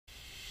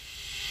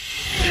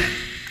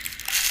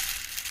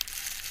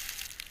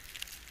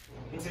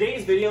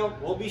today's video,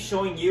 we'll be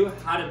showing you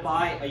how to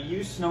buy a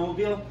used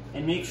snowmobile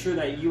and make sure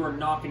that you are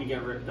not going to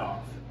get ripped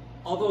off.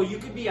 Although you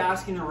could be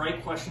asking the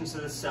right questions to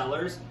the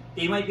sellers,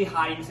 they might be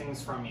hiding things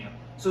from you.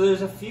 So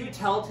there's a few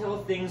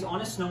telltale things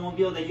on a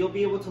snowmobile that you'll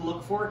be able to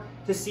look for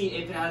to see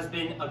if it has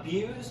been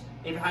abused,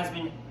 if it has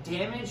been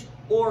damaged,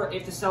 or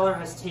if the seller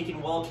has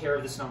taken well care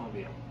of the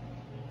snowmobile.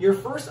 Your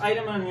first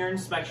item on your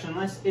inspection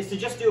list is to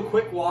just do a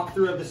quick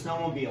walkthrough of the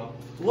snowmobile.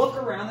 Look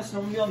around the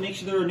snowmobile, make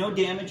sure there are no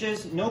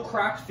damages, no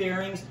cracked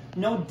fairings,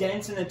 no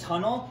dents in the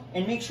tunnel,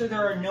 and make sure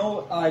there are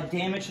no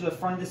damage to the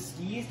front of the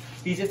skis.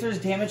 Because if there's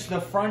damage to the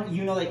front,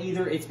 you know that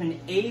either it's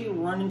been A,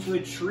 run into a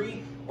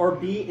tree, or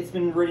B, it's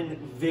been ridden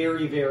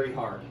very, very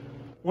hard.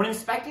 When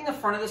inspecting the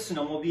front of the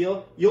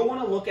snowmobile, you'll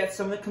want to look at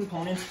some of the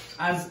components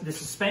as the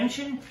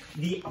suspension,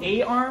 the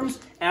A-arms,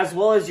 as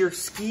well as your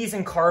skis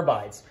and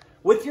carbides.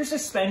 With your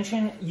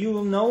suspension, you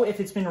will know if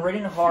it's been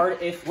ridden hard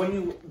if when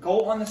you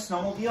go on the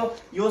snowmobile,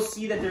 you'll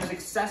see that there's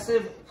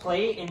excessive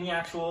play in the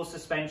actual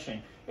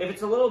suspension. If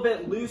it's a little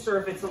bit loose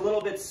or if it's a little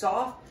bit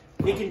soft,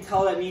 you can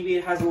tell that maybe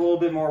it has a little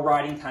bit more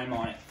riding time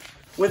on it.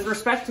 With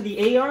respect to the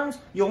A-arms,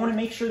 you'll want to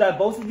make sure that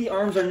both of the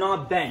arms are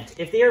not bent.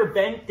 If they are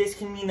bent, this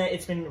can mean that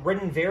it's been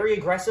ridden very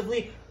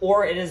aggressively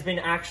or it has been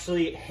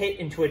actually hit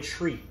into a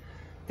tree.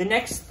 The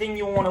next thing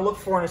you'll want to look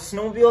for in a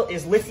snowmobile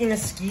is lifting the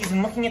skis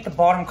and looking at the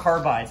bottom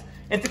carbides.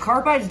 If the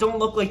carbides don't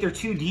look like they're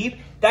too deep,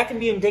 that can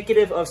be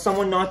indicative of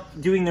someone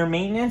not doing their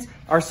maintenance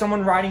or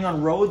someone riding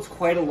on roads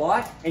quite a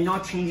lot and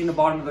not changing the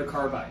bottom of their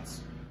carbides.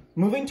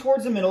 Moving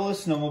towards the middle of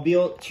the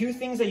snowmobile, two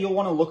things that you'll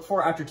want to look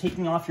for after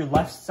taking off your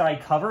left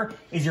side cover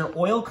is your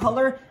oil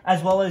color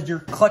as well as your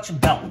clutch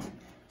belt.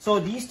 So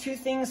these two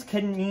things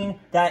can mean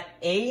that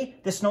A,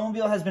 the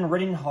snowmobile has been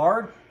ridden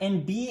hard,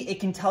 and B, it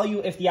can tell you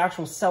if the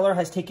actual seller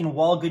has taken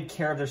well good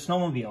care of their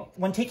snowmobile.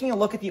 When taking a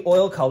look at the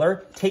oil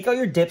color, take out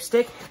your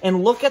dipstick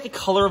and look at the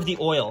color of the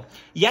oil.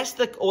 Yes,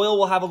 the oil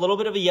will have a little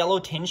bit of a yellow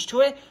tinge to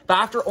it, but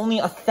after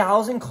only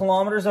 1,000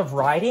 kilometers of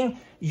riding,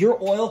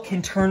 your oil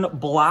can turn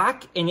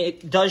black and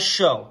it does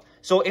show.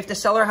 So if the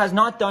seller has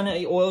not done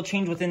an oil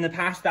change within the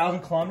past 1,000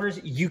 kilometers,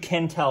 you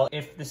can tell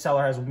if the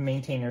seller has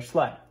maintained their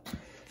sled.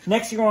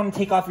 Next, you're going to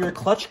take off your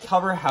clutch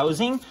cover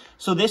housing.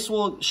 So this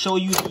will show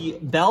you the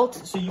belt.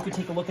 So you can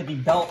take a look at the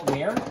belt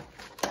wear.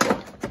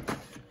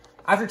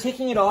 After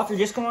taking it off, you're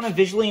just going to want to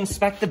visually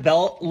inspect the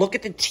belt, look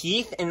at the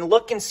teeth, and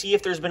look and see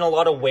if there's been a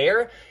lot of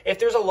wear. If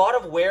there's a lot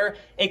of wear,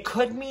 it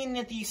could mean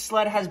that the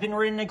sled has been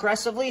ridden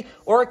aggressively,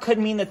 or it could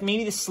mean that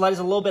maybe the sled is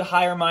a little bit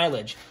higher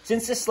mileage.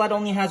 Since this sled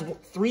only has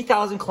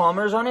 3,000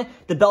 kilometers on it,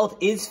 the belt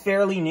is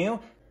fairly new.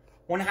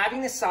 When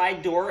having the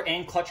side door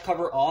and clutch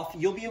cover off,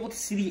 you'll be able to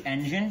see the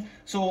engine.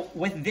 So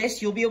with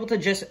this, you'll be able to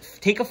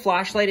just take a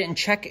flashlight and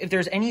check if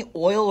there's any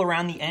oil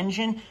around the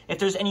engine, if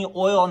there's any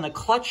oil on the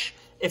clutch,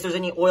 if there's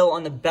any oil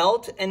on the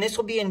belt. And this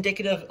will be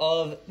indicative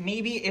of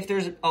maybe if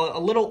there's a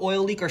little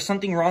oil leak or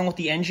something wrong with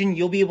the engine,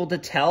 you'll be able to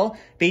tell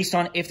based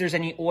on if there's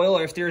any oil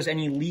or if there's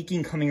any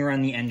leaking coming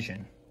around the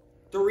engine.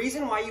 The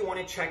reason why you want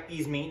to check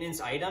these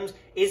maintenance items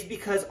is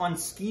because on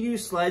Ski-Doo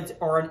sleds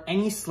or on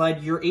any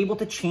sled, you're able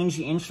to change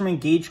the instrument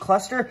gauge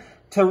cluster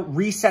to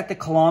reset the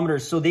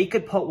kilometers. So they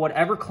could put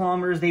whatever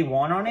kilometers they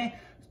want on it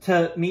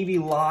to maybe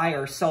lie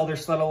or sell their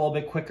sled a little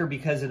bit quicker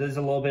because it is a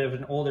little bit of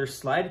an older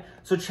sled.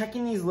 So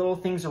checking these little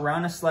things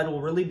around a sled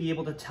will really be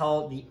able to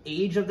tell the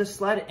age of the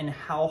sled and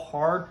how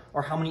hard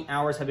or how many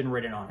hours have been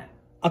ridden on it.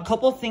 A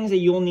couple of things that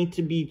you'll need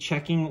to be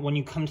checking when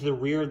you come to the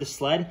rear of the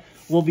sled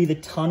will be the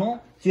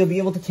tunnel. So you'll be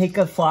able to take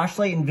a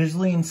flashlight and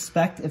visually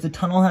inspect if the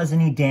tunnel has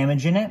any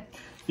damage in it.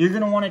 You're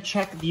going to want to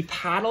check the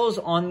paddles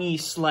on the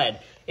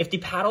sled. If the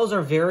paddles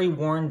are very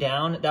worn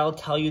down, that will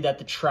tell you that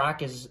the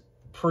track has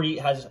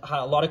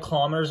a lot of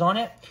kilometers on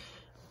it.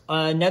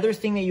 Another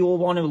thing that you will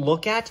want to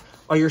look at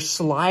are your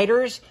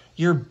sliders,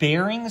 your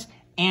bearings,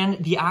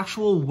 and the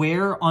actual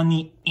wear on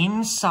the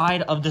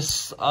inside of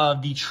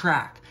the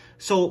track.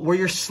 So where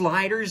your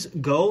sliders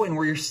go and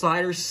where your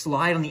sliders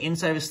slide on the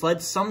inside of a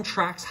sled, some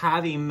tracks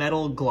have a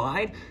metal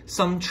glide,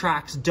 some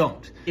tracks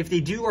don't. If they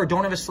do or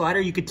don't have a slider,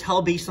 you could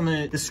tell based on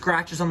the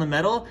scratches on the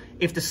metal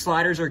if the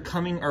sliders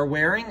are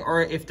wearing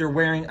or if they're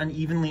wearing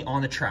unevenly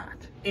on the track.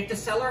 If the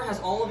seller has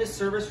all of his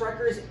service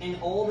records and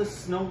all the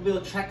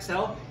snowmobile checks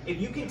out,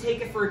 if you can take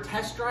it for a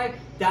test drive,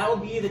 that'll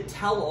be the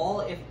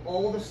tell-all if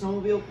all the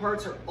snowmobile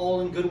parts are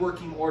all in good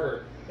working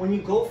order. When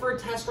you go for a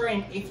test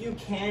drive, and if you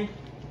can,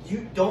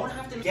 you don't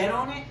have to get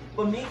on it,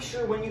 but make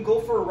sure when you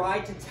go for a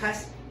ride to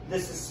test the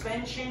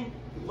suspension,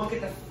 look at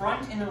the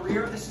front and the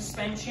rear of the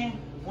suspension.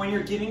 When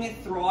you're giving it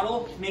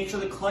throttle, make sure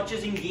the clutch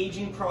is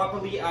engaging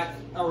properly at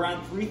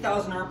around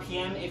 3,000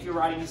 RPM if you're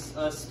riding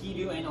a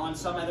Ski-Doo, and on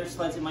some other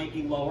sleds it might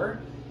be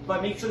lower.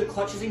 But make sure the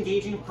clutch is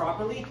engaging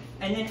properly,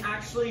 and then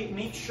actually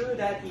make sure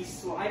that these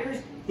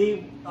sliders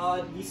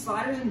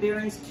and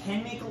bearings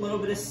can make a little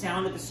bit of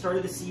sound at the start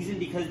of the season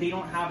because they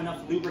don't have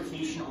enough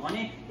lubrication on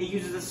it. It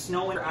uses the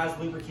snow as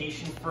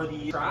lubrication for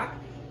the track.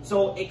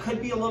 So it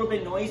could be a little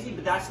bit noisy,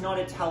 but that's not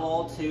a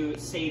tell-all to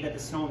say that the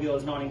snowmobile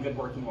is not in good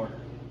working order.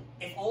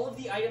 If all of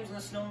the items on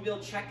the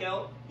snowmobile check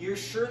out, you're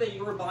sure that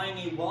you are buying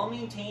a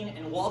well-maintained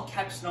and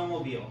well-kept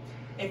snowmobile.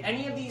 If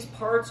any of these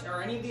parts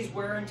or any of these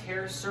wear and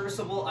tear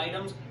serviceable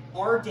items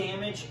are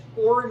damaged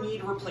or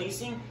need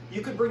replacing,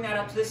 you could bring that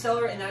up to the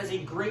seller, and that is a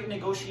great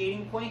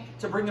negotiating point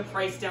to bring the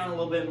price down a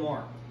little bit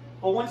more.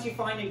 But once you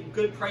find a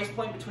good price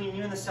point between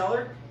you and the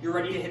seller, you're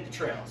ready to hit the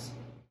trails.